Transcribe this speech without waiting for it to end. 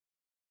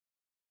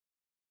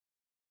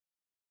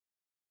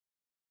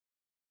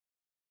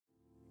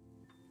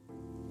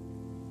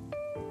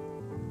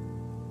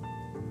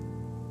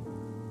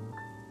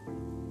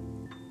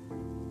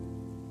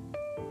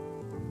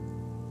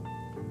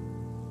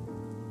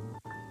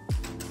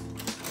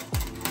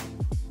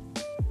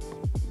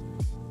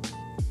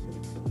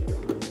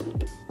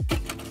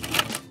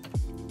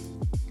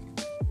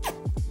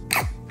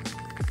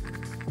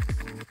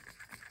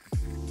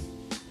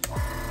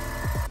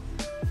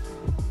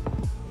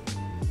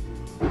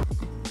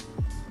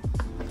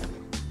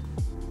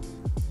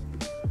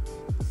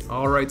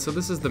Alright, so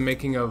this is the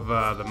making of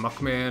the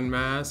Muckman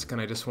mask,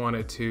 and I just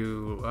wanted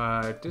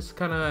to just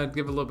kind of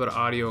give a little bit of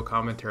audio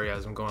commentary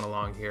as I'm going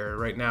along here.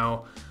 Right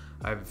now,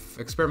 I've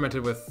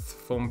experimented with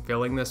foam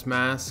filling this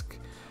mask,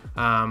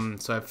 so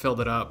I've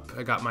filled it up.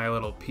 I got my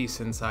little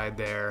piece inside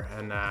there,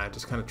 and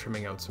just kind of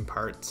trimming out some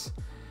parts.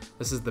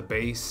 This is the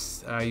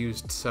base. I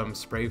used some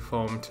spray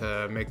foam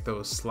to make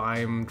those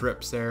slime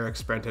drips there,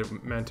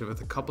 experimented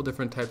with a couple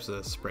different types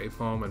of spray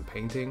foam and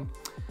painting.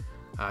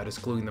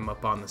 Just gluing them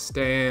up on the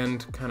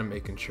stand, kind of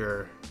making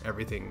sure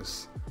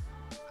everything's,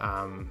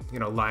 you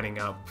know, lining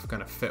up,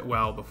 gonna fit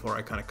well before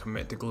I kind of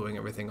commit to gluing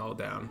everything all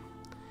down.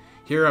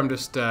 Here I'm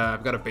just,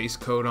 I've got a base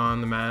coat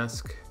on the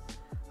mask.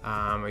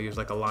 I use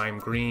like a lime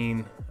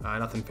green,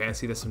 nothing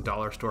fancy, just some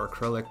dollar store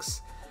acrylics.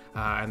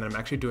 And then I'm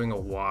actually doing a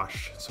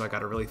wash. So I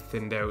got a really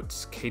thinned out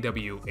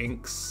KW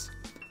inks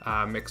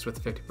mixed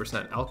with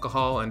 50%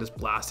 alcohol and just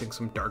blasting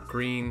some dark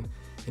green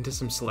into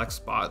some select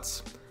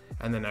spots.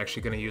 And then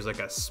actually going to use like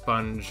a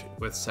sponge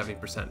with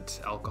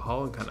 70%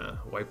 alcohol and kind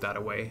of wipe that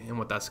away. And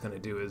what that's going to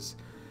do is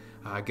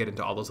get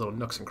into all those little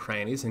nooks and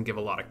crannies and give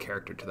a lot of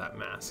character to that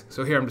mask.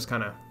 So here I'm just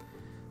kind of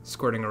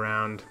squirting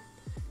around,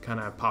 kind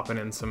of popping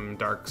in some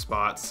dark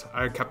spots.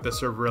 I kept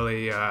this a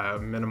really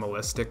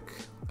minimalistic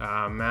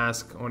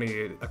mask,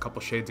 only a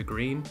couple shades of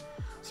green.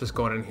 So just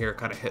going in here,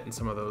 kind of hitting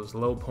some of those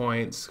low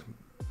points,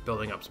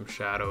 building up some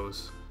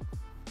shadows.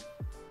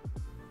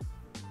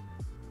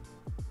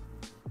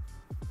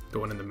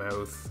 Going in the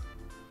mouth.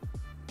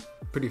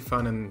 Pretty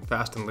fun and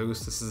fast and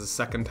loose. This is the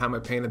second time I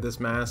painted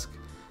this mask.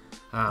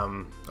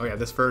 Oh yeah,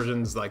 this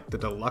version's like the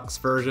deluxe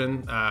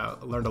version.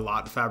 Learned a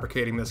lot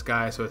fabricating this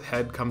guy, so his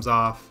head comes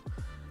off.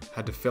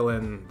 Had to fill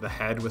in the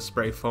head with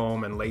spray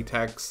foam and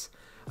latex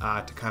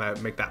to kind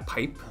of make that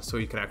pipe, so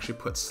you can actually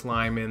put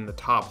slime in the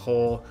top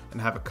hole and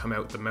have it come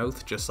out the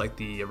mouth just like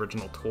the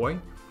original toy.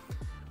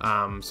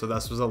 So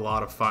this was a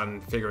lot of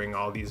fun figuring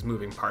all these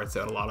moving parts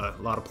out, a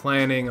lot of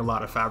planning, a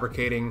lot of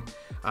fabricating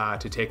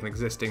to take an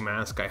existing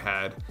mask I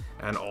had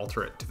and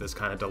alter it to this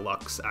kind of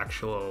deluxe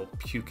actual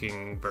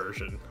puking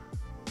version.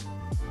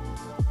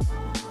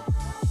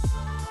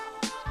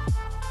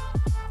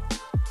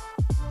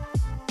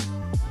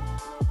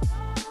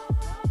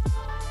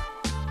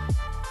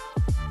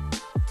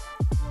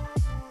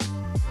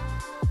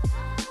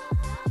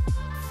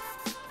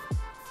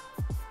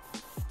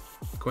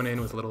 Going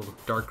in with a little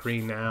dark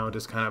green now,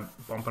 just kind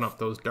of bumping up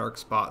those dark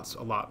spots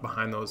a lot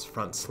behind those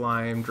front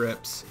slime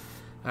drips,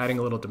 adding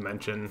a little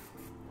dimension.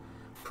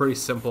 Pretty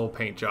simple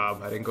paint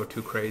job. I didn't go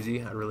too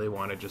crazy. I really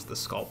wanted just the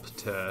sculpt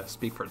to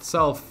speak for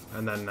itself,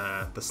 and then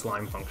the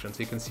slime function, so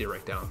you can see it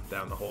right down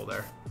the hole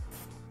there.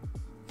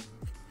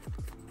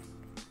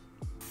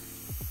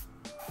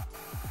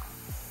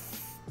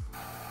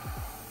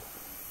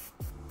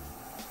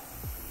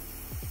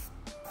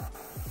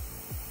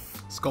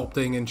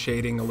 Sculpting and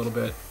shading a little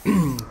bit,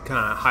 kind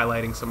of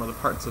highlighting some of the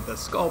parts of the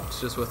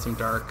sculpt just with some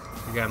dark.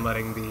 Again,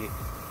 letting the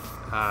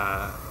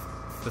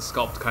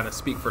sculpt kind of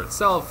speak for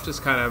itself.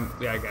 Just kind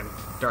of, yeah, again,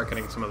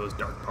 darkening some of those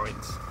dark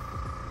points.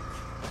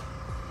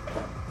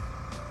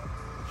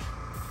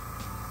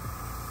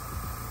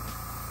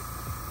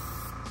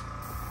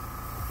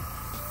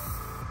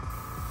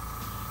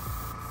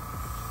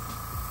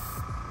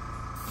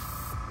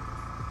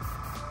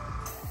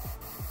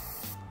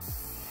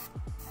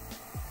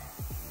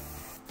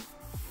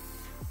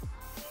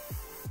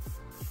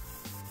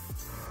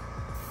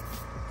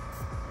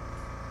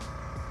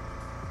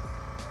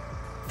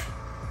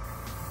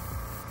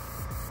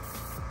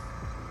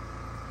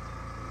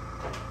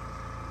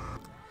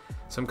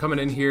 So I'm coming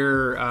in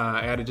here,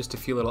 I added just a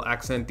few little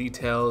accent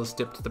details,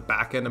 dipped the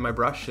back end of my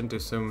brush into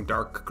some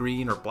dark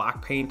green or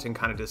black paint and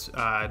kind of just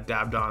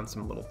dabbed on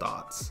some little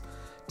dots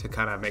to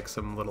kind of make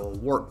some little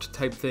warped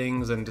type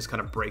things and just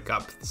kind of break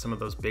up some of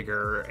those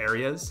bigger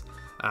areas.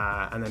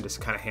 And then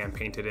just kind of hand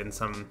painted in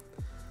some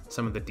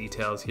of the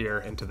details here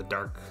into the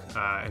dark,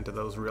 into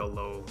those real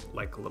low,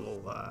 like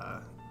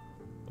little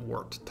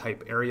warped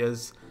type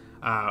areas.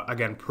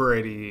 Again,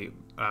 pretty,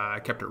 I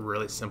kept it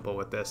really simple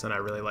with this, and I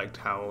really liked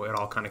how it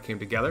all kind of came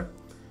together.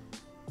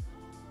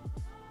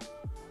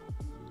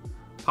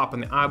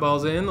 Popping the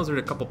eyeballs in, those are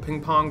a couple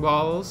ping pong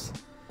balls.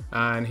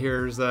 And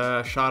here's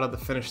a shot of the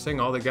finished thing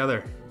all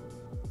together.